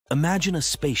Imagine a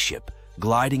spaceship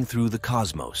gliding through the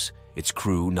cosmos, its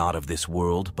crew not of this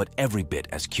world, but every bit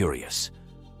as curious.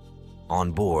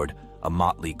 On board, a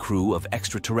motley crew of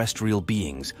extraterrestrial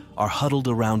beings are huddled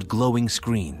around glowing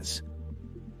screens.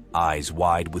 Eyes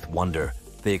wide with wonder,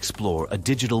 they explore a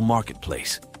digital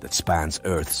marketplace that spans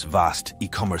Earth's vast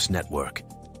e-commerce network.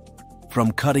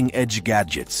 From cutting-edge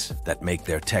gadgets that make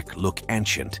their tech look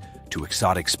ancient to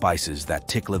exotic spices that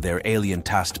tickle their alien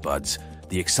taste buds,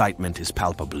 the excitement is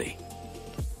palpably.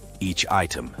 Each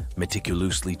item,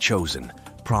 meticulously chosen,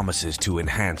 promises to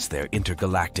enhance their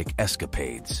intergalactic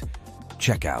escapades.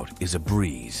 Checkout is a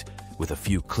breeze. With a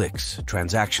few clicks,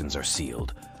 transactions are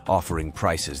sealed, offering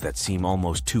prices that seem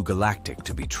almost too galactic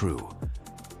to be true.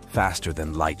 Faster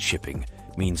than light shipping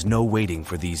means no waiting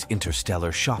for these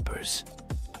interstellar shoppers.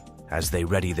 As they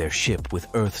ready their ship with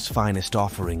Earth's finest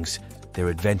offerings, their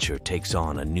adventure takes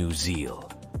on a new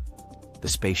zeal. The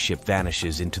spaceship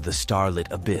vanishes into the starlit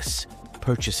abyss,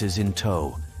 purchases in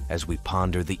tow, as we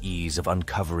ponder the ease of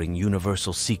uncovering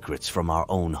universal secrets from our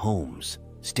own homes.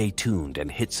 Stay tuned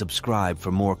and hit subscribe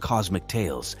for more cosmic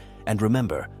tales, and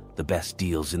remember, the best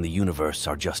deals in the universe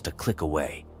are just a click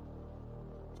away.